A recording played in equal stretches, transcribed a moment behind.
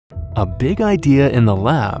A big idea in the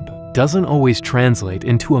lab doesn't always translate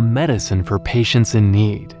into a medicine for patients in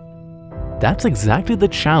need. That's exactly the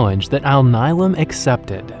challenge that Alnylam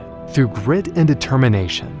accepted. Through grit and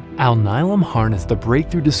determination, Alnylam harnessed the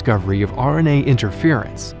breakthrough discovery of RNA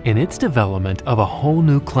interference in its development of a whole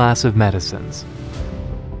new class of medicines.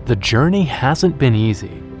 The journey hasn't been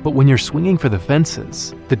easy, but when you're swinging for the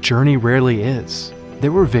fences, the journey rarely is.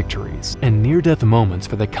 There were victories and near-death moments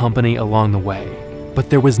for the company along the way, but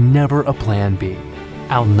there was never a plan B.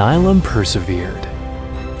 Alnylam persevered.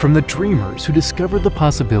 From the dreamers who discovered the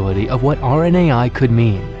possibility of what RNAi could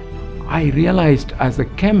mean, I realized as a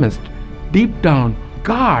chemist, deep down,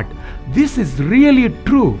 God, this is really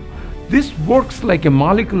true. This works like a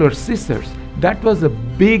molecular scissors. That was a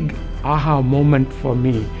big aha moment for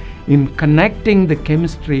me in connecting the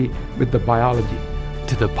chemistry with the biology.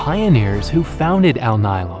 to the pioneers who founded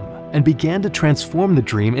Alnylam and began to transform the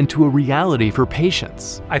dream into a reality for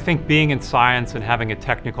patients. I think being in science and having a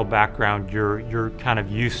technical background, you're kind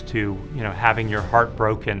of used to, having your heart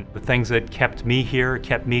broken. The things that kept me here,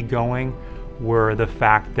 kept me going, were the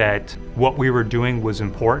fact that what we were doing was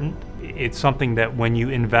important. It's something that when you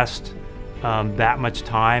invest that much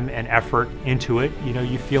time and effort into it,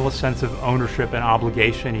 you feel a sense of ownership and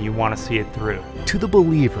obligation, and you want to see it through. To the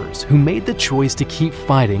believers who made the choice to keep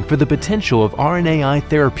fighting for the potential of RNAi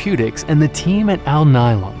therapeutics and the team at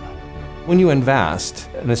Alnylam. When you invest,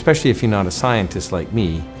 and especially if you're not a scientist like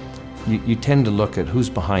me, you tend to look at who's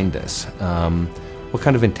behind this. What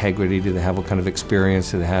kind of integrity do they have? What kind of experience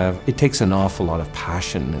do they have? It takes an awful lot of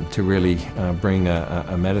passion to really bring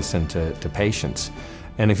a medicine to patients.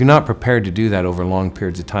 And if you're not prepared to do that over long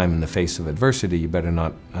periods of time in the face of adversity, you better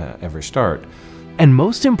not ever start. And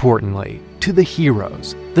most importantly, to the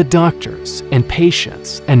heroes, the doctors and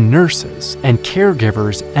patients and nurses and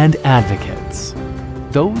caregivers and advocates.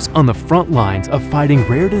 Those on the front lines of fighting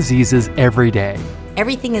rare diseases every day.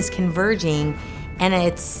 Everything is converging, and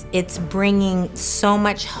it's bringing so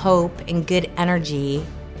much hope and good energy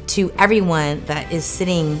to everyone that is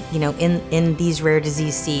sitting, in these rare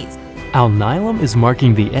disease seats. Alnylam is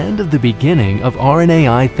marking the end of the beginning of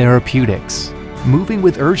RNAi therapeutics, moving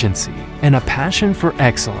with urgency and a passion for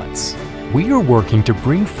excellence. We are working to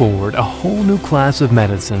bring forward a whole new class of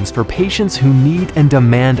medicines for patients who need and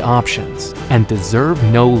demand options and deserve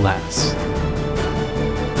no less.